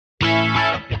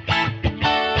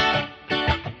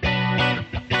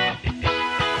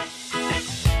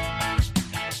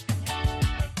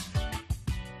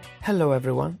Hello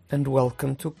everyone and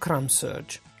welcome to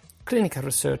CramSurg, Clinical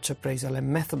Research Appraisal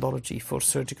and Methodology for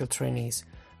Surgical Trainees,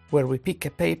 where we pick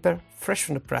a paper fresh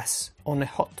from the press on a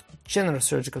hot general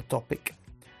surgical topic.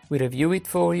 We review it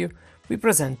for you, we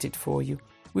present it for you,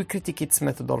 we critique its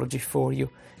methodology for you,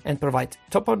 and provide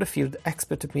top-of-the-field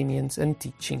expert opinions and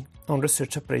teaching on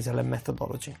research appraisal and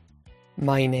methodology.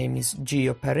 My name is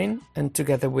Gio Perrin, and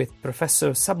together with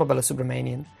Professor Saba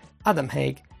Balasubramanian, Adam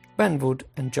Haig, Ben Wood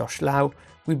and Josh Lau,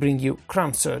 we bring you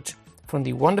CramSurg from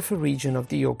the wonderful region of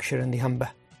the Yorkshire and the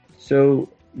Humber. So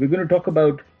we're going to talk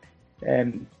about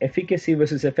efficacy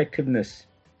versus effectiveness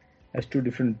as two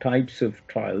different types of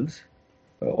trials,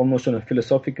 almost on a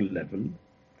philosophical level.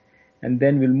 And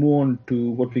then we'll move on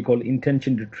to what we call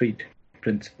intention to treat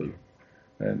principle,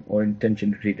 or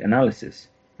intention to treat analysis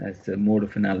as the mode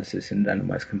of analysis in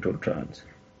randomized controlled trials.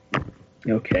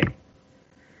 Okay.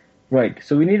 Right,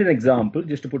 so we need an example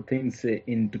just to put things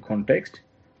into context.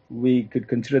 We could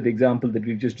consider the example that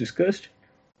we've just discussed,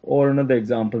 or another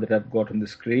example that I've got on the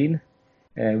screen,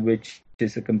 which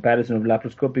is a comparison of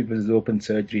laparoscopic versus open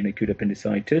surgery in acute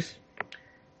appendicitis.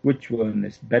 Which one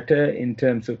is better in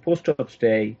terms of post-op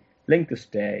stay, length of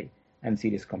stay, and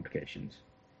serious complications?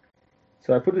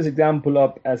 So I put this example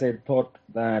up as I thought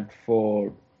that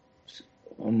for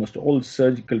almost all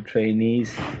surgical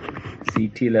trainees,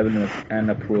 CT level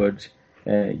and upwards,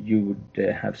 you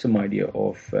would have some idea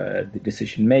of the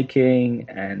decision making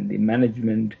and the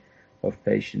management of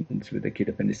patients with acute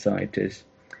appendicitis,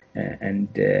 and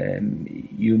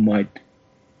you might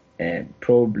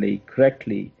probably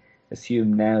correctly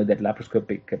assume now that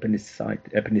laparoscopic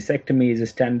appendicectomy is a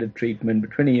standard treatment, but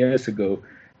 20 years ago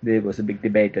there was a big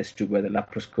debate as to whether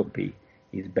laparoscopy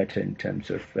is better in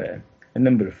terms of a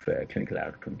number of clinical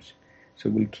outcomes. So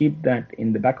we'll keep that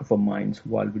in the back of our minds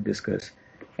while we discuss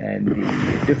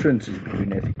the differences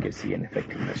between efficacy and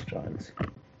effectiveness trials.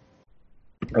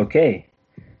 Okay,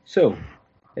 so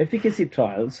efficacy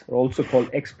trials are also called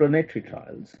explanatory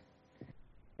trials,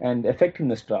 and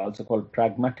effectiveness trials are called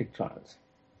pragmatic trials.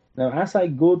 Now, as I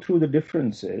go through the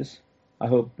differences, I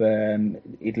hope the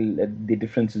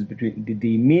differences between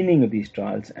the meaning of these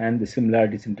trials and the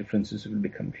similarities and differences will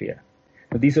become clear.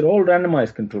 Now, these are all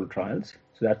randomized controlled trials,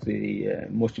 so that's the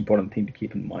most important thing to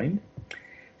keep in mind.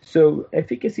 So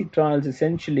efficacy trials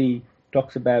essentially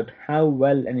talks about how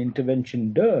well an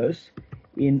intervention does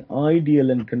in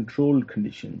ideal and controlled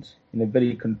conditions. In a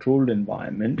very controlled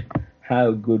environment,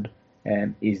 how good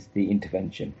is the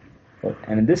intervention?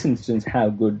 And in this instance, how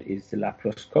good is the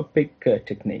laparoscopic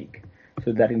technique?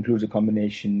 So that includes a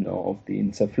combination of the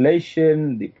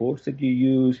insufflation, the ports that you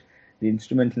use, the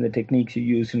instruments and the techniques you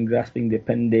use in grasping the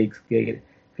appendix,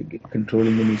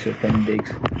 controlling the mesoappendix,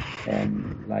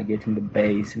 ligating the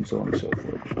base, and so on and so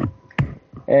forth.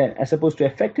 As opposed to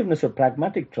effectiveness or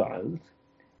pragmatic trials,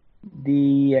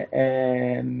 the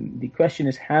question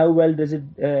is how well does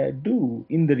it do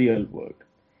in the real world,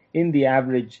 in the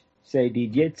average, say,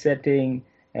 DGH setting,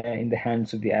 in the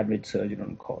hands of the average surgeon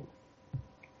on call.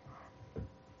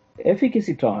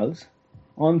 Efficacy trials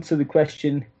answer the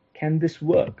question, can this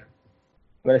work?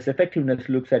 Whereas effectiveness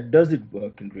looks at, does it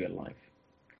work in real life?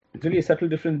 There's really a subtle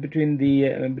difference between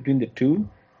the two,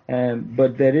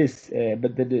 but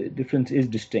the difference is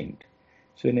distinct.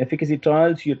 So in efficacy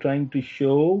trials, you're trying to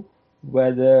show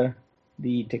whether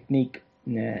the technique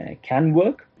can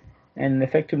work, and in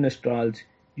effectiveness trials,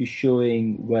 you're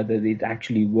showing whether it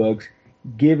actually works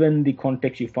given the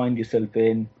context you find yourself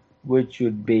in, which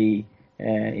would be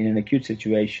in an acute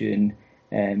situation,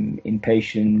 in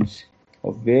patients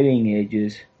of varying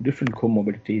ages, different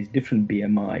comorbidities, different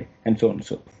BMI, and so on and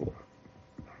so forth.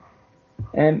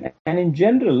 And in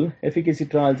general, efficacy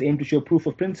trials aim to show proof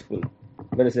of principle,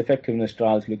 whereas effectiveness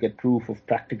trials look at proof of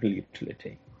practical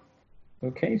utility.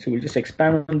 Okay, so we'll just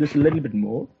expand on this a little bit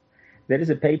more. There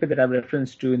is a paper that I've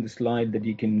referenced to in the slide that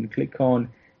you can click on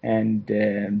and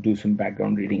do some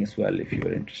background reading as well if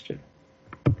you're interested.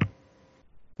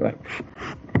 Right.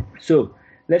 So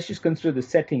let's just consider the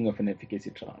setting of an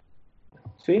efficacy trial.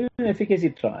 So in an efficacy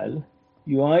trial,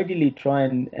 you ideally try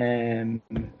and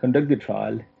conduct the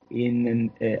trial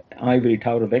in an ivory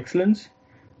tower of excellence,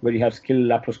 where you have skilled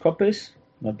laparoscopists.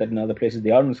 Not that in other places they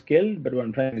aren't skilled, but what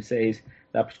I'm trying to say is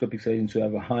laparoscopic surgeons who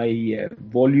have a high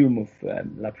volume of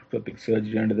laparoscopic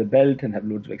surgery under the belt and have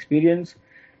loads of experience.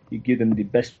 You give them the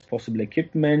best possible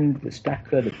equipment, the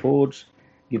stacker, the ports,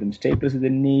 give them staplers if they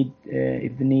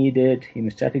need it,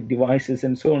 hemostatic devices,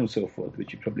 and so on and so forth,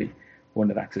 which you probably won't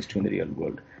have access to in the real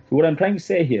world. So what I'm trying to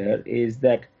say here is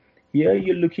that here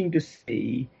you're looking to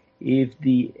see if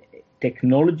the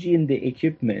technology and the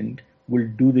equipment will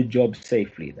do the job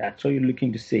safely. That's what you're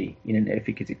looking to see in an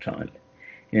efficacy trial.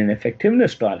 In an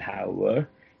effectiveness trial, however,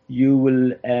 you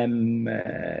will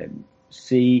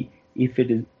see if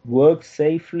it works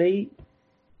safely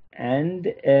and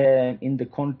in the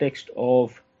context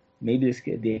of maybe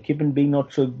the equipment being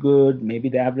not so good, maybe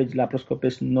the average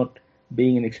laparoscopist not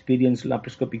being an experienced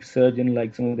laparoscopic surgeon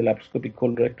like some of the laparoscopic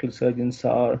colorectal surgeons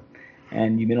are,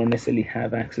 and you may not necessarily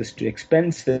have access to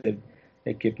expensive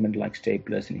equipment like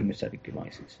staplers and hemostatic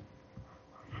devices.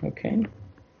 Okay.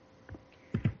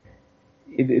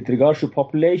 With regards to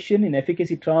population, in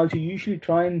efficacy trials, you usually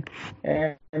try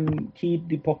and keep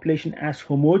the population as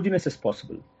homogeneous as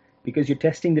possible because you're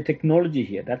testing the technology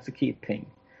here. That's the key thing.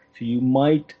 So you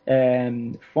might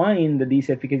find that these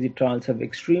efficacy trials have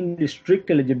extremely strict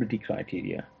eligibility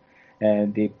criteria.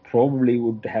 They probably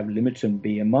would have limits on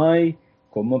BMI,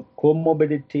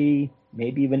 comorbidity,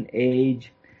 maybe even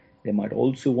age. They might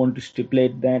also want to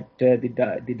stipulate that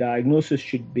the diagnosis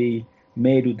should be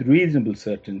made with reasonable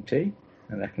certainty,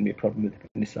 and that can be a problem with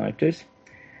appendicitis.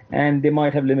 And they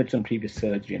might have limits on previous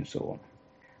surgery and so on.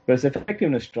 Whereas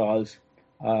effectiveness trials,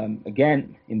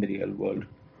 again, in the real world,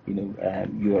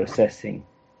 you are assessing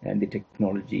the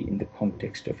technology in the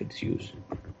context of its use.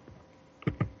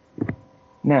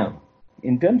 Now,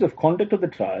 in terms of conduct of the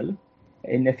trial,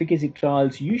 in efficacy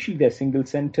trials, usually they're single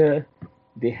center.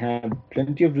 They have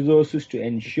plenty of resources to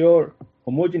ensure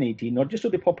homogeneity, not just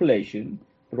of the population,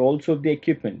 but also of the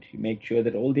equipment. You make sure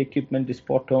that all the equipment is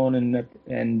spot on and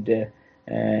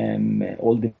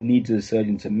all the needs of the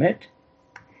surgeons are met.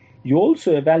 You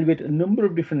also evaluate a number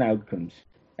of different outcomes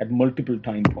at multiple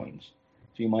time points.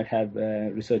 So you might have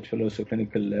research fellows or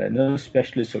clinical nurse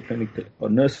specialists or clinical or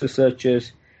nurse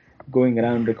researchers going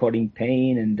around recording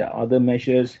pain and other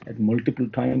measures at multiple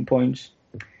time points,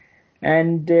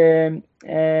 and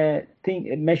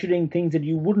measuring things that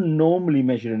you wouldn't normally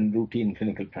measure in routine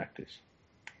clinical practice.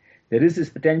 There is this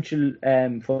potential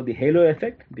for the halo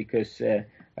effect because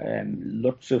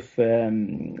lots of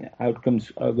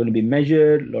outcomes are going to be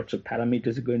measured, lots of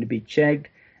parameters are going to be checked,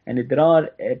 and if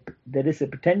there is a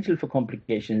potential for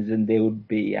complications, then they would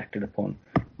be acted upon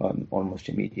almost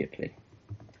immediately.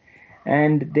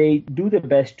 And they do their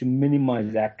best to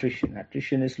minimize attrition.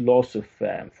 Attrition is loss of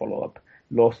follow-up,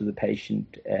 loss of the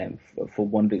patient for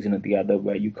one reason or the other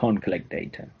where you can't collect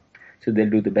data. So they'll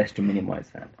do the best to minimize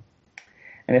that.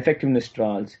 And effectiveness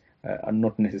trials are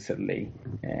not necessarily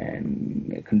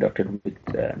conducted with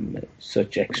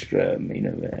such extra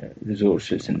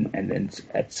resources and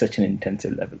at such an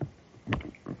intensive level.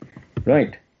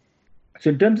 Right. So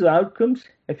in terms of outcomes,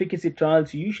 efficacy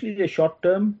trials usually they're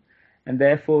short-term, and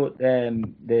therefore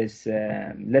there's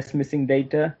less missing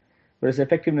data, whereas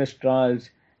effectiveness trials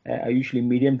are usually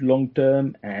medium to long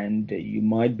term, and you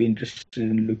might be interested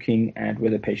in looking at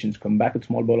whether patients come back with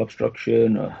small bowel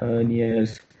obstruction or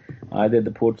hernias, either at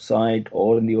the port site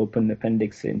or in the open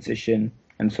appendix incision,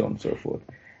 and so on and so forth.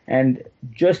 And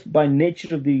just by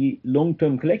nature of the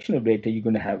long-term collection of data, you're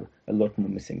going to have a lot more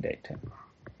missing data.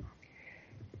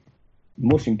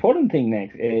 Most important thing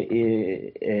next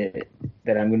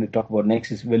that I'm going to talk about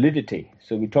next is validity.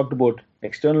 So we talked about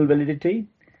external validity,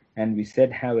 and we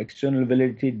said how external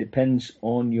validity depends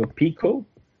on your PICO,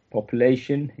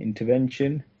 population,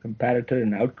 intervention, comparator,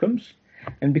 and outcomes.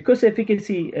 And because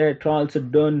efficacy trials are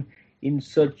done in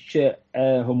such a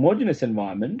homogeneous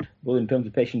environment, both in terms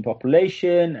of patient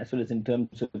population as well as in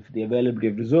terms of the availability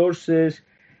of resources,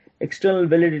 external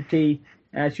validity,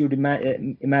 as you'd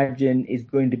imagine, is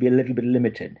going to be a little bit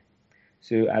limited.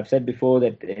 So I've said before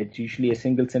that it's usually a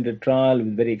single-centered trial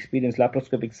with very experienced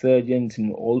laparoscopic surgeons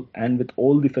and with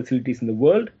all the facilities in the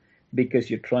world, because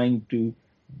you're trying to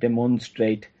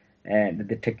demonstrate that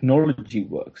the technology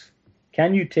works.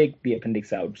 Can you take the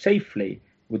appendix out safely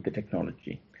with the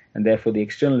technology? And therefore, the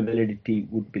external validity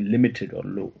would be limited or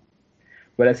low.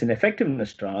 Whereas in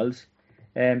effectiveness trials,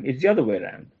 it's the other way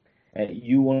around.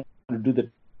 You want to do the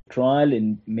trial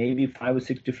in maybe 5 or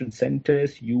 6 different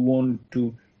centers. You want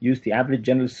to use the average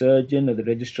general surgeon or the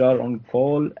registrar on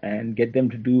call and get them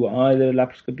to do either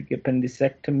laparoscopic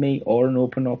appendicectomy or an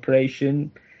open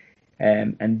operation.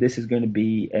 And this is going to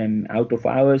be out of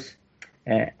hours.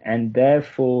 And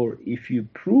therefore, if you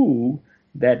prove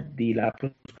that the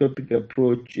laparoscopic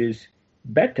approach is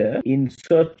better in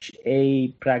such a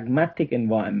pragmatic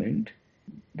environment,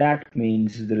 that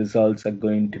means the results are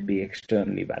going to be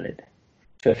externally valid.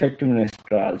 So effectiveness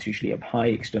trials usually have high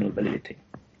external validity.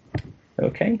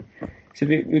 Okay, so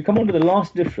we come on to the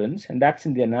last difference, and that's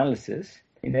in the analysis.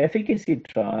 In the efficacy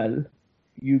trial,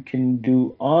 you can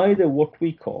do either what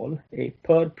we call a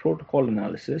per protocol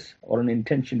analysis or an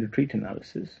intention to treat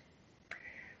analysis.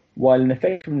 While in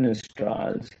effectiveness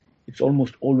trials, it's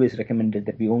almost always recommended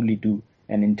that we only do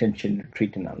an intention to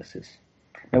treat analysis.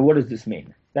 Now, what does this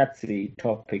mean? That's the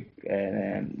topic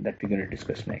that we're going to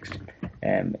discuss next.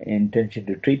 Intention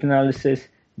to treat analysis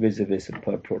vis-a-vis a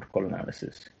per protocol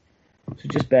analysis. So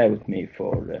just bear with me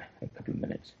for a couple of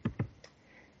minutes.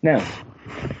 Now,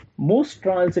 most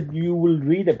trials that you will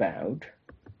read about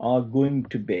are going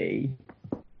to be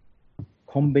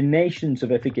combinations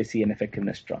of efficacy and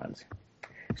effectiveness trials.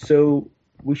 So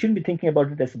we shouldn't be thinking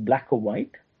about it as black or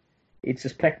white. It's a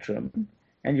spectrum,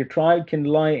 and your trial can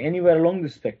lie anywhere along the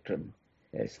spectrum.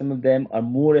 Some of them are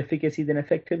more efficacy than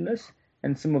effectiveness,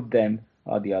 and some of them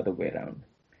are the other way around.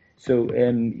 So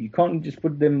you can't just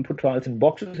put trials in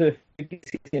boxes of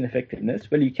efficacy and effectiveness.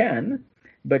 Well, you can,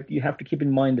 but you have to keep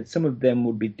in mind that some of them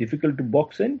would be difficult to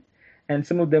box in, and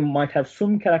some of them might have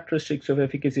some characteristics of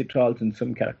efficacy trials and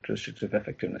some characteristics of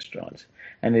effectiveness trials.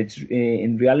 And it's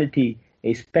in reality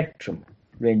a spectrum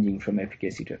ranging from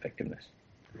efficacy to effectiveness.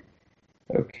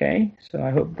 Okay, so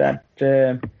I hope that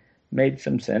made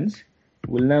some sense.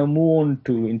 We'll now move on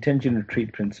to intention to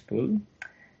treat principle,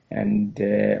 and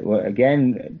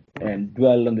again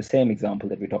dwell on the same example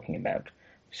that we're talking about.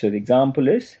 So the example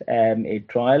is a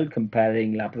trial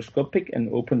comparing laparoscopic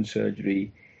and open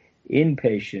surgery in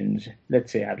patients,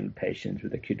 let's say adult patients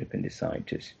with acute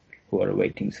appendicitis who are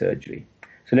awaiting surgery.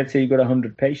 So let's say you've got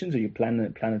 100 patients, or you plan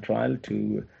a trial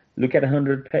to look at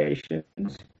 100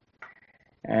 patients,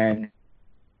 and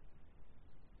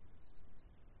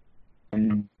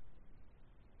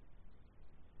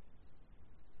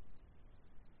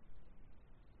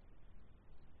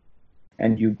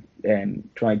you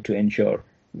try to ensure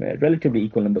relatively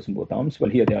equal numbers in both arms. Well,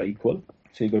 here they are equal,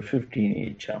 so you got 15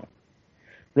 each arm.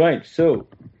 Right, so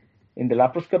in the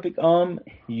laparoscopic arm,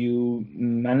 you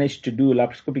managed to do a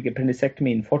laparoscopic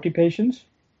appendicectomy in 40 patients,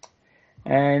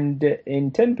 and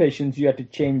in 10 patients, you had to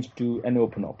change to an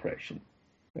open operation.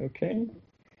 Okay,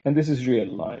 and this is real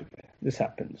life. This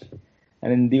happens.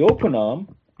 And in the open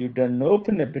arm, you've done an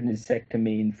open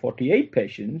appendicectomy in 48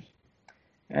 patients,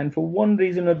 and for one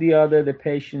reason or the other, the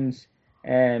patients,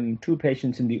 2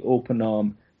 patients in the open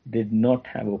arm did not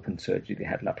have open surgery. They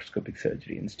had laparoscopic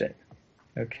surgery instead.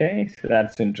 Okay, so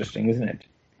that's interesting, isn't it?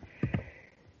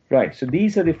 Right, so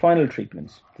these are the final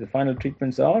treatments. The final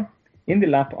treatments are, in the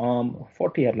lap arm,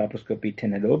 40 had laparoscopy,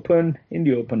 10 had open. In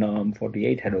the open arm,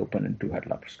 48 had open and 2 had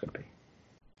laparoscopy.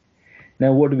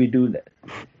 Now, what do we do then?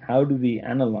 How do we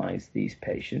analyze these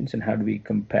patients, and how do we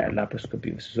compare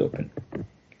laparoscopy versus open?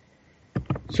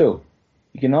 So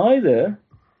you can either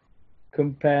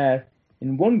compare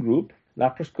in one group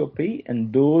laparoscopy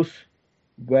and those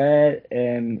where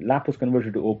lap was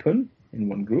converted to open in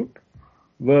one group,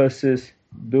 versus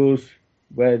those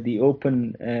where the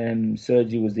open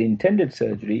surgery was the intended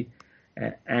surgery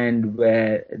and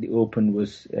where the open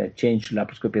was changed to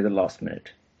laparoscopy at the last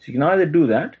minute. So you can either do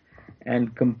that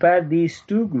and compare these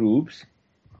two groups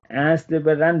as they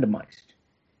were randomized,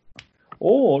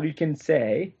 or you can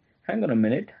say, hang on a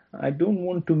minute, I don't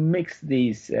want to mix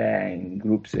these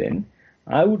groups in.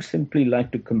 I would simply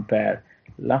like to compare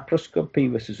laparoscopy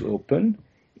versus open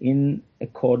in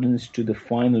accordance to the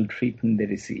final treatment they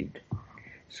received.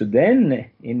 So then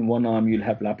in one arm you'll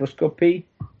have laparoscopy,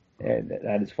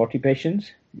 that is 40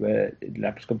 patients where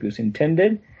laparoscopy was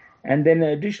intended, and then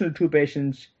additional 2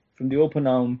 patients from the open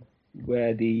arm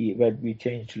where we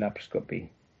changed to laparoscopy.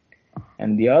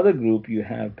 And the other group, you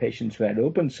have patients who had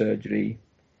open surgery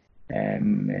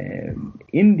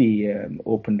in the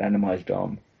open randomized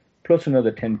arm, plus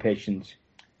another 10 patients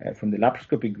from the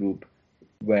laparoscopy group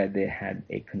where they had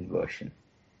a conversion.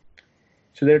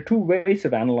 So there are 2 ways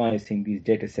of analyzing these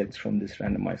data sets from this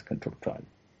randomized control trial.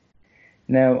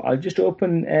 Now, I'll just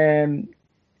open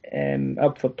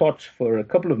up for thoughts for a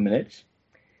couple of minutes.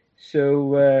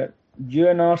 So,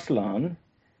 Gio and Arslan,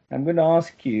 I'm going to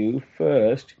ask you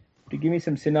first to give me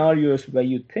some scenarios where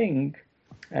you think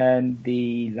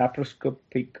the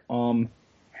laparoscopic arm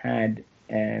had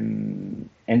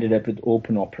ended up with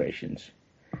open operations.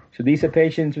 So these are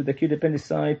patients with acute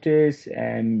appendicitis,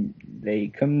 and they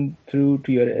come through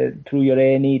your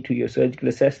A&E to your surgical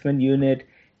assessment unit.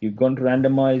 You've gone to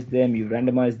randomize them. You've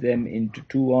randomized them into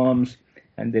 2 arms,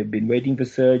 and they've been waiting for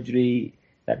surgery.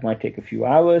 That might take a few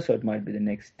hours, or it might be the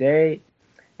next day.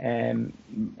 And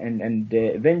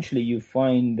eventually you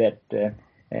find that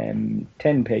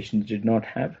 10 patients did not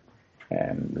have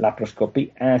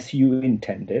laparoscopy as you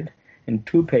intended, and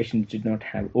 2 patients did not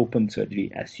have open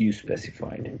surgery as you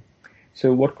specified.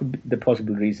 So what could the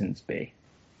possible reasons be?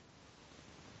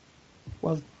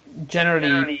 Well,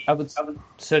 generally I would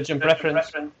surgeon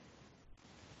preference.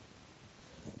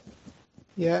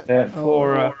 Yeah.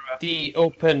 For the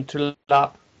open to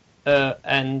lap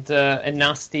and a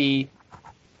nasty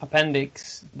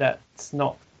appendix that's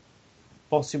not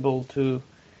possible to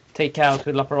take out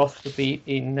with laparoscopy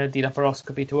in the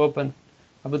laparoscopy to open.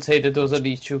 I would say that those are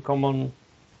the two common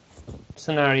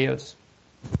scenarios.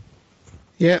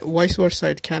 Yeah, vice versa,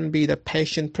 it can be the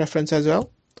patient preference as well,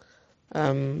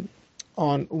 on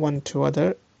one to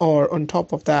other, or on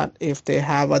top of that, if they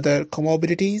have other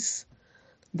comorbidities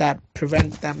that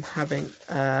prevent them having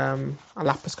a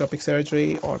laparoscopic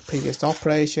surgery or previous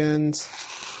operations,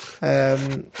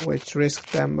 which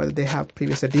risk them, well, they have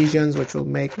previous adhesions, which will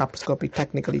make laparoscopy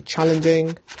technically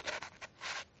challenging.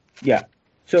 Yeah.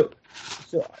 So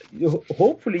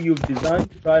hopefully you've designed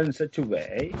the trial in such a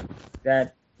way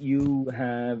that you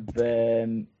have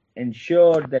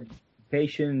ensured that the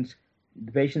patients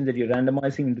that you're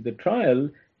randomizing into the trial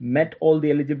met all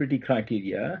the eligibility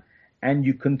criteria, and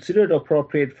you considered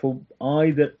appropriate for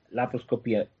either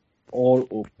laparoscopy or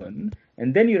open,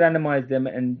 and then you randomize them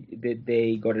and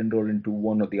they got enrolled into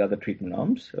one of the other treatment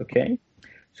arms. Okay,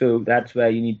 so that's where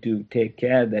you need to take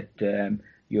care that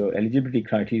your eligibility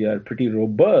criteria are pretty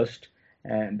robust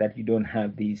and that you don't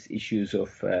have these issues of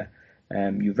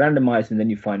you randomize and then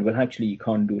you find, well, actually you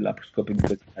can't do laparoscopy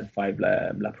because you had 5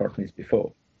 laparotomies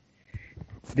before.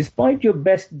 Despite your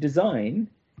best design,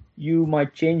 you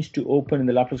might change to open in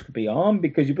the laparoscopy arm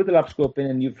because you put the laparoscope in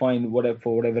and you find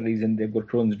for whatever reason they've got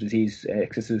Crohn's disease,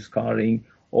 excessive scarring,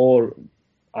 or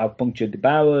I've punctured the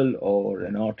bowel or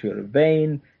an artery or a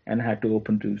vein and had to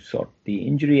open to sort the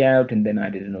injury out, and then I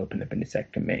did an open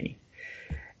appendicectomy.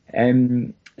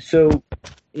 So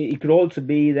it could also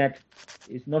be that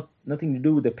it's nothing to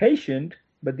do with the patient,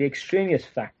 but the extraneous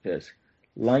factors.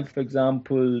 Like, for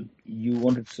example, you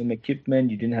wanted some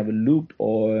equipment, you didn't have a loop,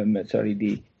 or what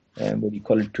do you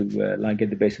call it, to like at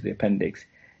the base of the appendix.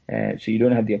 So you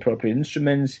don't have the appropriate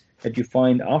instruments that you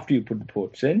find after you put the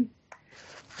ports in.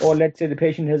 Or let's say the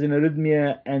patient has an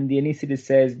arrhythmia and the anesthetist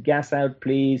says, gas out,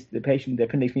 please. The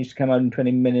appendix needs to come out in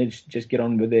 20 minutes, just get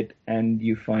on with it. And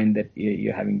you find that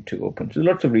you're having to open. So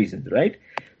lots of reasons, right?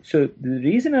 So the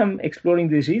reason I'm exploring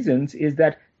these reasons is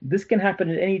that this can happen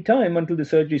at any time until the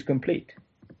surgery is complete.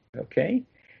 Okay?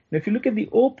 Now, if you look at the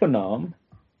open arm,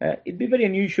 it'd be very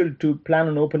unusual to plan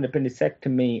an open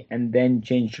appendicectomy and then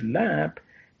change to lap,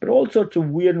 but all sorts of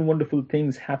weird and wonderful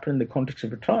things happen in the context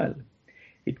of a trial.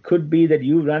 It could be that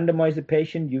you randomize the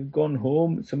patient, you've gone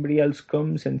home, somebody else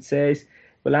comes and says,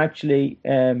 well, actually,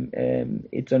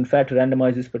 it's unfair to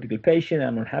randomize this particular patient,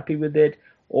 I'm not happy with it.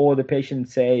 Or the patient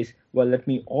says, well, let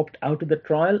me opt out of the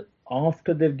trial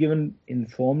after they've given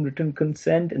informed written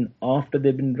consent and after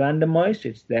they've been randomized,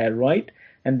 it's their right.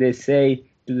 And they say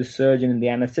to the surgeon in the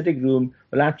anesthetic room,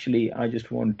 well, actually, I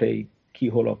just want a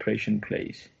keyhole operation,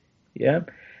 please. Yeah.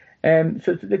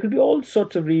 So there could be all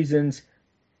sorts of reasons,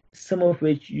 some of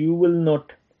which you will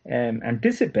not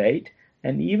anticipate.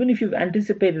 And even if you've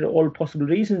anticipated all possible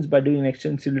reasons by doing an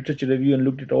extensive literature review and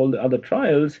looked at all the other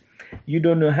trials, you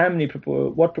don't know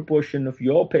what proportion of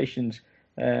your patients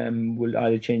will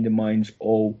either change their minds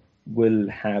or will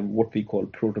have what we call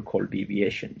protocol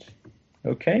deviations.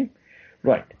 Okay?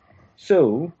 Right.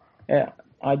 So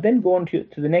I then go on to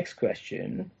the next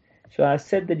question. So I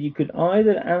said that you could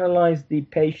either analyze the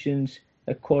patients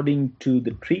according to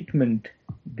the treatment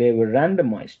they were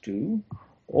randomized to,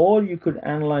 or you could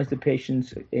analyze the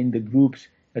patients in the groups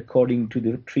according to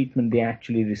the treatment they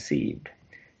actually received.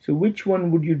 So which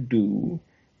one would you do,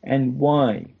 and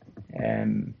why?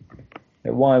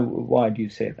 Why do you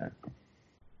say that?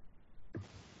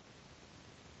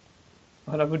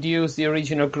 Well, I would use the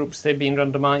original groups they've been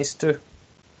randomized to,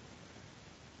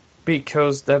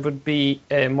 because that would be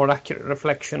a more accurate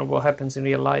reflection of what happens in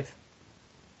real life.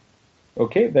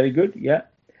 Okay, very good. Yeah.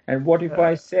 And what if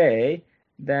I say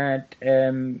that,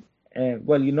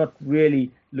 well, you're not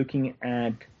really looking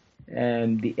at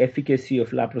the efficacy of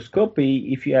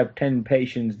laparoscopy if you have 10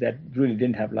 patients that really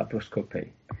didn't have laparoscopy?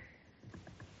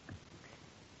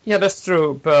 Yeah, that's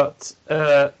true. But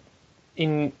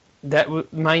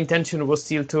my intention was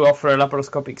still to offer a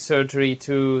laparoscopic surgery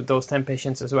to those 10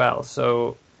 patients as well.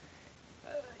 So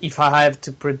if I have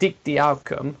to predict the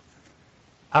outcome,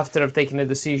 after I've taken a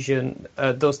decision,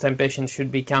 those 10 patients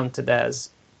should be counted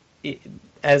as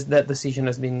that decision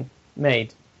has been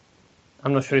made.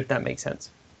 I'm not sure if that makes sense.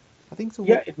 I think so.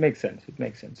 Yeah, it makes sense.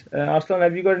 Arslan,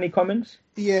 have you got any comments?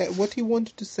 Yeah, what he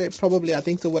wanted to say, probably, I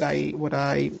think so. What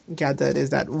I gathered is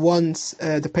that once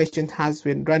the patient has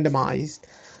been randomized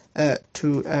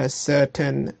to a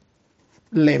certain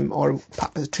limb or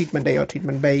treatment A or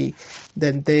treatment B,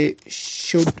 then they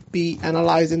should be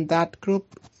analyzed in that group,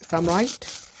 if I'm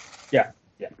right? Yeah,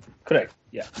 correct.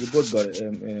 Yeah, you both got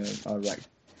it, all right.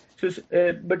 So,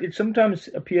 but it sometimes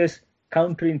appears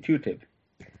counterintuitive.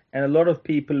 And a lot of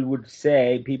people would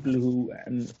say, people who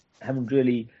haven't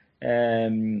really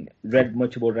read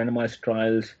much about randomized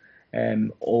trials,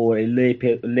 or a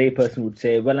lay person would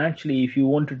say, well, actually, if you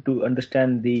wanted to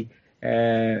understand the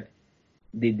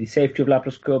safety of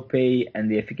laparoscopy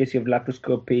and the efficacy of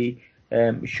laparoscopy,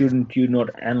 shouldn't you not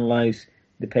analyze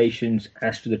the patients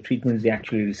as to the treatments they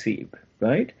actually received,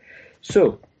 right?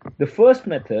 So the first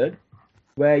method,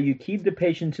 where you keep the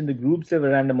patients in the groups they were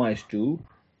randomized to,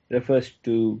 refers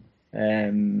to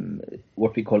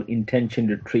what we call intention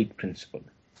to treat principle.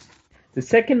 The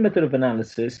second method of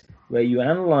analysis, where you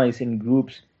analyze in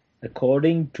groups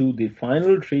according to the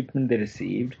final treatment they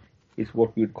received, is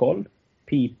what we would call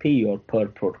PP, or per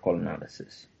protocol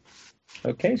analysis.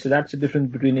 Okay, so that's the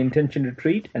difference between intention to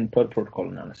treat and per protocol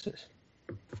analysis.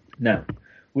 Now,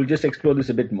 we'll just explore this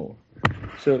a bit more.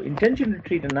 So intention to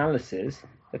treat analysis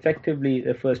effectively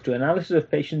refers to analysis of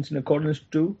patients in accordance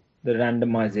to the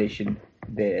randomization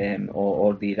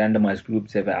or the randomized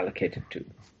groups they were allocated to.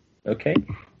 Okay,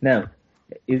 now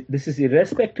this is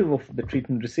irrespective of the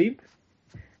treatment received,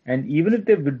 and even if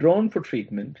they've withdrawn for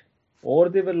treatment or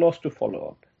they were lost to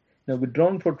follow-up. Now,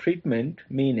 withdrawn for treatment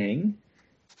meaning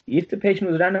if the patient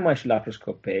was randomized to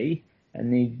laparoscopy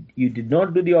and you did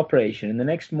not do the operation, and the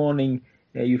next morning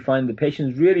you find the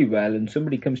patient's really well, and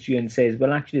somebody comes to you and says,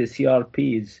 well, actually the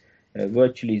CRP is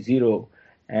virtually zero,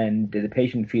 and the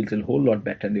patient feels a whole lot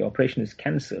better and the operation is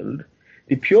cancelled,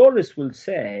 the purist will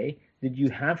say that you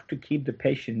have to keep the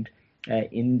patient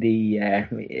in the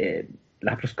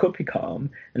laparoscopic arm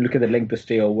and look at the length of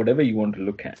stay or whatever you want to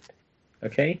look at.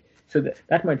 Okay, so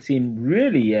that might seem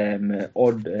really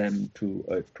odd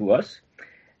to us,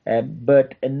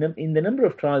 but in the number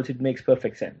of trials it makes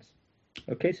perfect sense.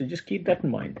 Okay, so just keep that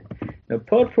in mind. Now,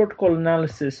 per protocol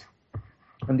analysis,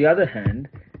 on the other hand,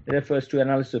 refers to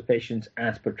analysis of patients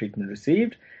as per treatment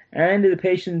received, and if the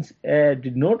patients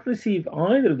did not receive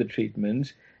either of the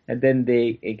treatments, and then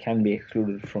they can be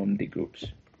excluded from the groups.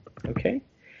 Okay,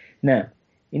 now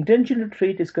intention to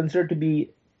treat is considered to be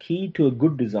key to a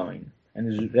good design and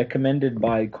is recommended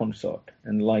by Consort.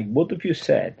 And like both of you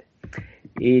said,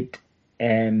 it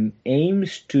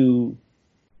aims to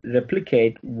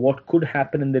replicate what could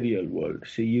happen in the real world.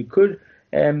 So you could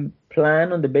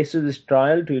plan on the basis of this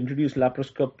trial to introduce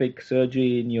laparoscopic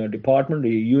surgery in your department or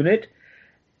your unit,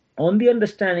 on the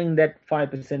understanding that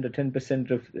 5% or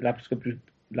 10% of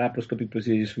laparoscopic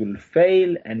procedures will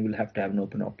fail and will have to have an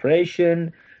open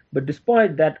operation. But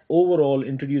despite that, overall,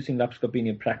 introducing laparoscopy in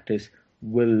your practice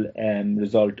will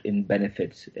result in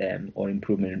benefits or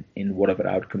improvement in whatever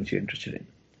outcomes you're interested in.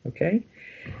 Okay,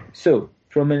 so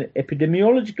from an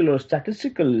epidemiological or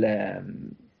statistical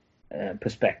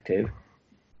perspective,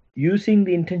 using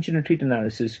the intention to treat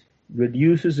analysis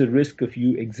reduces the risk of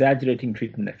you exaggerating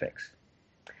treatment effects.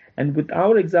 And with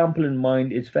our example in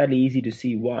mind, it's fairly easy to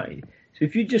see why. So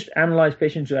if you just analyze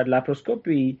patients who had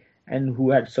laparoscopy and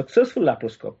who had successful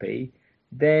laparoscopy,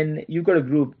 then you've got a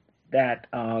group that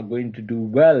are going to do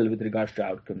well with regards to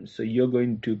outcomes. So you're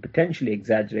going to potentially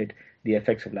exaggerate the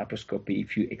effects of laparoscopy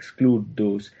if you exclude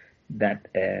those that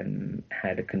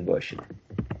had a conversion.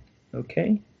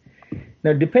 Okay.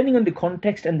 Now, depending on the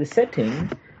context and the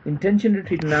setting, intention to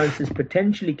treat analysis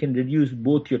potentially can reduce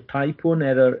both your type 1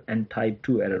 error and type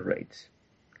 2 error rates.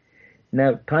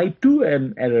 Now, type 2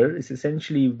 error is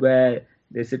essentially where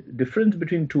there's a difference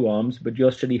between two arms, but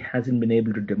your study hasn't been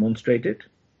able to demonstrate it.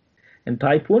 And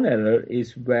type 1 error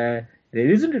is where there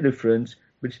isn't a difference,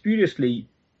 but spuriously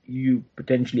you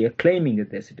potentially are claiming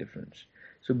that there's a difference.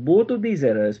 So both of these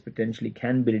errors potentially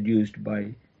can be reduced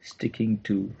by sticking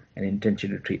to an intention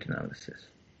to treat analysis.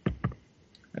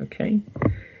 Okay.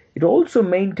 It also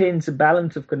maintains a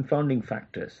balance of confounding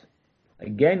factors.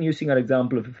 Again, using our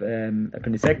example of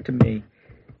appendicectomy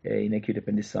in acute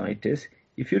appendicitis,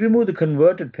 if you remove the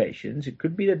converted patients, it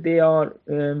could be that they are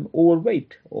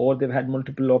overweight or they've had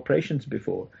multiple operations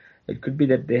before. It could be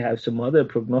that they have some other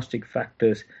prognostic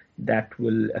factors that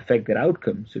will affect their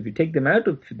outcome. So if you take them out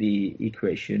of the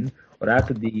equation or out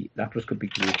of the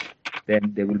laparoscopic group,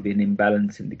 then there will be an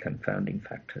imbalance in the confounding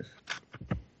factors.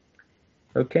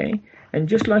 Okay, and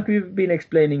just like we've been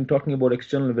explaining, talking about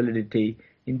external validity,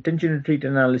 intention to treat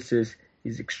analysis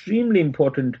is extremely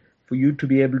important for you to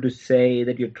be able to say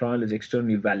that your trial is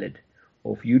externally valid,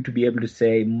 or for you to be able to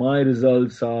say my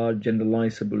results are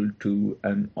generalizable to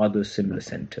other similar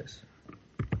centers.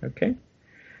 Okay,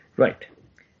 right.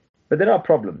 But there are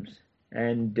problems,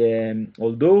 and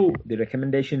although the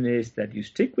recommendation is that you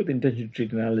stick with intention to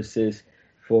treat analysis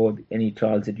for any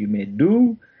trials that you may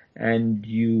do, and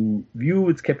you view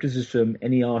with skepticism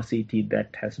any RCT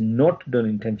that has not done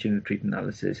intention to treat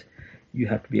analysis, you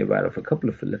have to be aware of a couple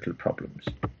of little problems.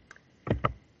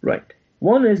 Right.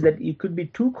 One is that you could be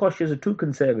too cautious or too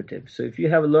conservative. So if you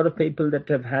have a lot of people that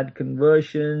have had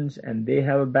conversions and they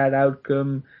have a bad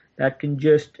outcome, that can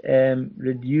just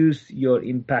reduce your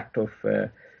impact of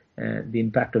the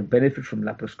impact of benefit from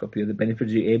laparoscopy, or the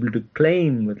benefits you're able to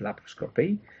claim with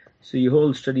laparoscopy. So your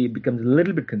whole study becomes a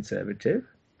little bit conservative.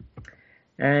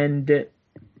 And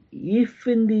if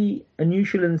in the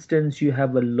unusual instance you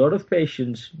have a lot of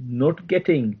patients not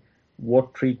getting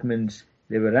what treatments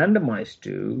they were randomized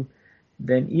to,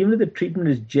 then even if the treatment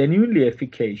is genuinely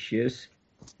efficacious,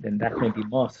 then that may be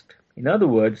masked. In other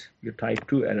words, your type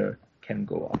 2 error can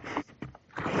go up.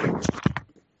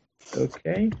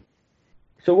 Okay,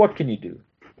 so what can you do?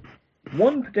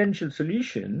 One potential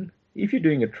solution, if you're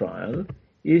doing a trial,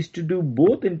 is to do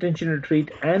both intention to treat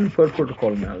and per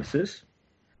protocol analysis,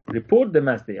 report them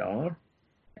as they are,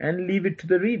 and leave it to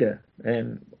the reader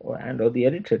or the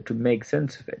editor to make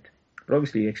sense of it. But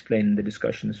obviously explain in the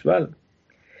discussion as well.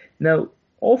 Now,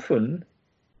 often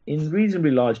in reasonably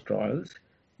large trials,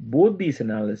 both these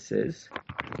analyses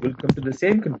will come to the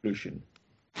same conclusion.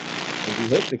 Or we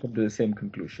hope they come to the same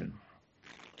conclusion.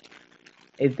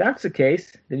 If that's the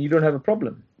case, then you don't have a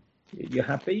problem. You're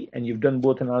happy and you've done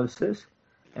both analyses,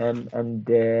 and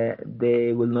there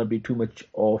will not be too much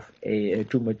of a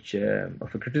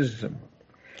criticism.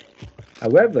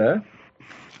 However,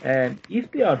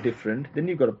 if they are different, then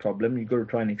you've got a problem. You've got to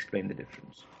try and explain the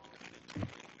difference.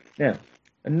 Now,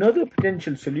 another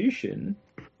potential solution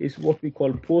is what we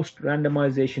call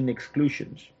post-randomization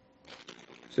exclusions.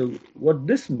 So what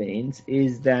this means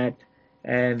is that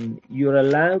you're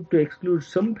allowed to exclude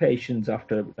some patients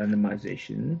after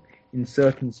randomization in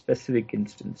certain specific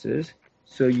instances.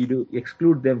 So you do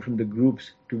exclude them from the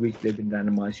groups to which they've been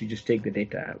randomized. You just take the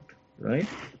data out, right?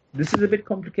 This is a bit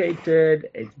complicated.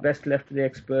 It's best left to the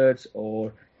experts,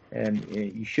 or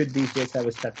you should these days have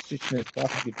a statistician as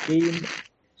part of your team.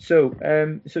 So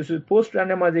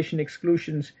post-randomization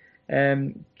exclusions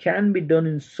can be done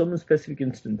in some specific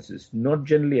instances, not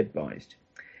generally advised.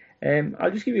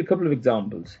 I'll just give you a couple of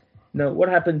examples. Now, what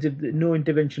happens if no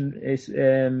intervention has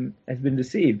been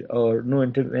received, or no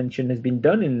intervention has been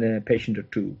done in a patient or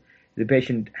two? The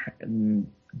patient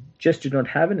just did not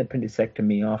have an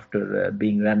appendicectomy after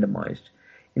being randomized.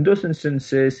 In those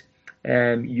instances,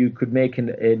 you could make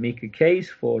a case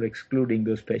for excluding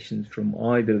those patients from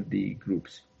either of the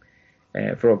groups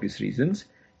for obvious reasons.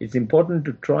 It's important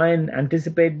to try and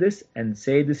anticipate this and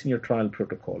say this in your trial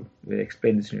protocol.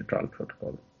 Explain this in your trial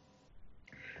protocol.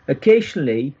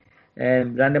 Occasionally,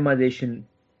 randomization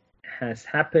has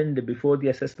happened before the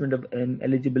assessment of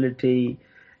eligibility,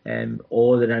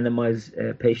 or the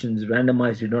randomized patients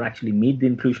randomized did not actually meet the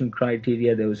inclusion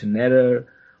criteria. There was an error,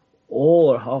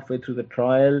 or halfway through the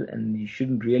trial, and you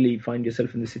shouldn't really find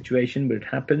yourself in this situation, but it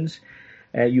happens.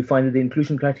 You find that the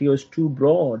inclusion criteria was too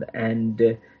broad,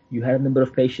 and you had a number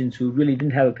of patients who really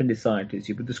didn't have appendicitis.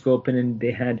 You put the scope in, and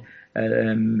they had,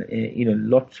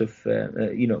 lots of,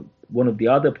 one of the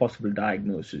other possible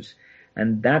diagnoses,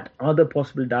 and that other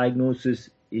possible diagnosis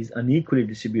is unequally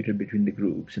distributed between the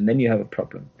groups, and then you have a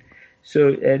problem.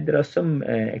 So there are some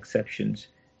exceptions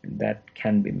that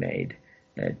can be made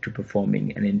to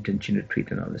performing an intention to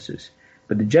treat analysis,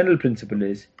 but the general principle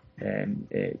is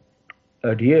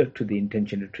adhere to the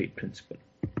intention to treat principle.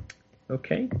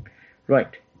 Okay,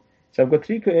 right. So I've got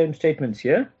three statements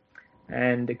here,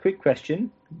 and a quick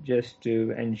question just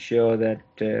to ensure that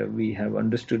we have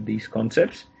understood these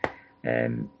concepts.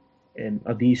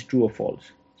 Are these true or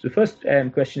false? So the first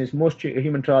question is, most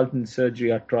human trials in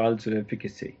surgery are trials of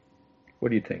efficacy. What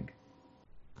do you think?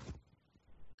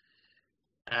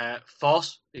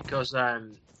 False, because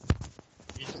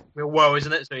it's real world,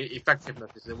 isn't it? So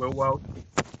effectiveness is the real world.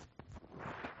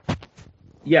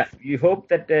 Yeah, you hope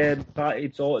that they're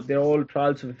all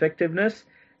trials of effectiveness.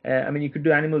 You could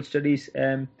do animal studies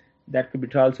that could be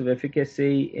trials of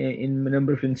efficacy in a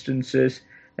number of instances,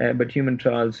 but human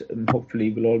trials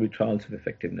hopefully will all be trials of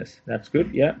effectiveness. That's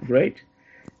good. Yeah, great.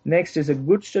 Next is, a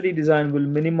good study design will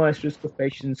minimize risk of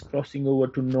patients crossing over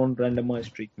to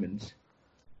non-randomized treatments,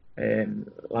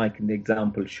 like in the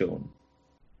example shown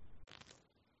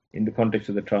in the context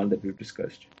of the trial that we've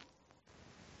discussed.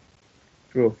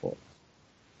 True or false?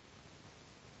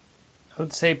 I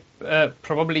would say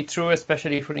probably true,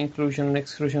 especially for inclusion and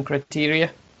exclusion criteria.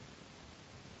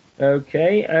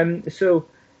 Okay, so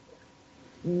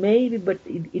maybe, but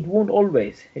it won't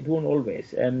always. It won't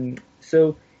always.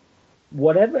 So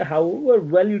however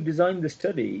well you design the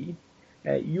study,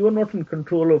 you are not in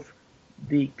control of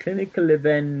the clinical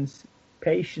events,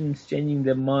 patients changing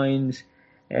their minds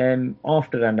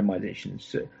after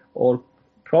randomizations, or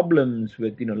problems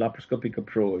with laparoscopic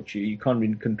approach. You can't be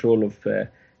in control of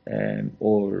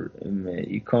or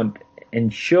you can't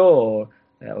ensure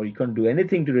or you can't do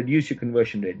anything to reduce your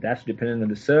conversion rate. That's dependent on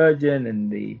the surgeon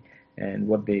and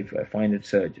what they find at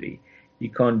surgery. You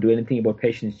can't do anything about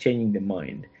patients changing their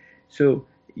mind. So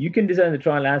you can design the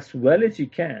trial as well as you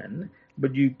can,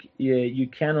 but you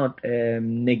cannot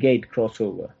negate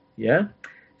crossover. Yeah.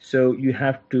 So you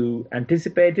have to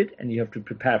anticipate it and you have to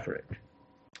prepare for it.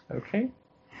 Okay.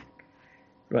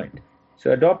 Right.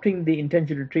 So adopting the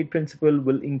intention to treat principle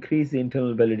will increase the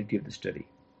internal validity of the study.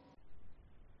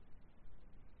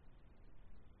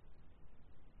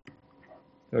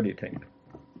 What do you think?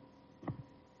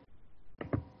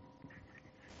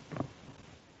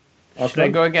 Should I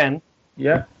go again?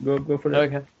 Yeah, go for it.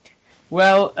 Okay.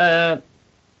 Well,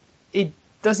 it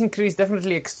does increase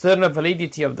definitely external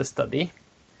validity of the study.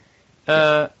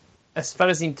 As far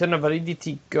as internal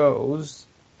validity goes,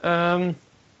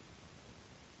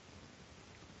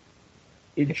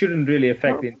 it shouldn't really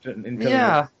affect the internal.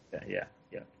 Yeah. Yeah.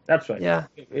 That's right. Yeah.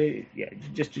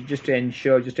 Just to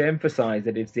ensure, just to emphasize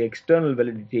that it's the external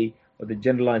validity or the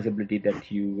generalizability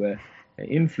that you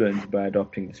influence by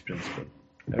adopting this principle.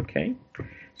 Okay.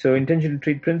 So intention to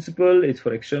treat principle is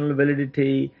for external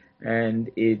validity, and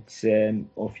it's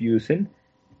of use in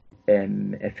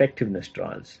effectiveness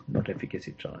trials, not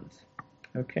efficacy trials.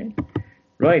 Okay.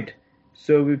 Right.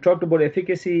 So we've talked about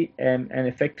efficacy and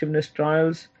effectiveness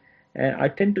trials. I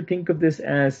tend to think of this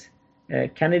as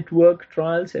can it work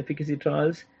trials, efficacy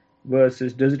trials,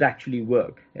 versus does it actually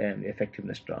work,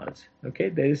 effectiveness trials. Okay,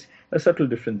 there is a subtle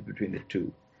difference between the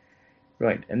two.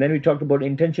 Right, and then we talked about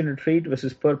intention to treat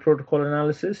versus per protocol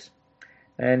analysis.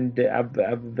 And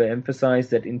I've emphasized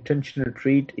that intention to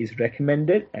treat is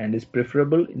recommended and is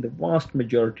preferable in the vast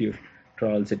majority of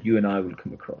trials that you and I will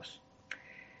come across.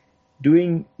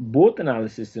 Doing both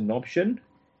analysis is an option,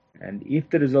 and if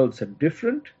the results are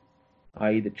different,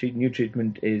 i.e. the new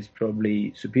treatment is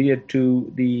probably superior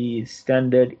to the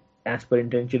standard as per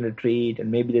intention to treat,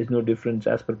 and maybe there's no difference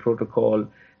as per protocol,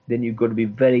 then you've got to be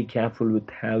very careful with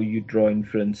how you draw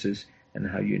inferences and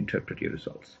how you interpret your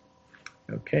results.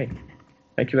 Okay,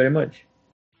 thank you very much.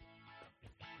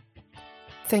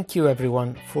 Thank you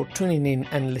everyone for tuning in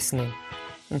and listening.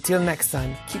 Until next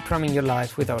time, keep running your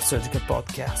life with our surgical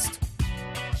podcast.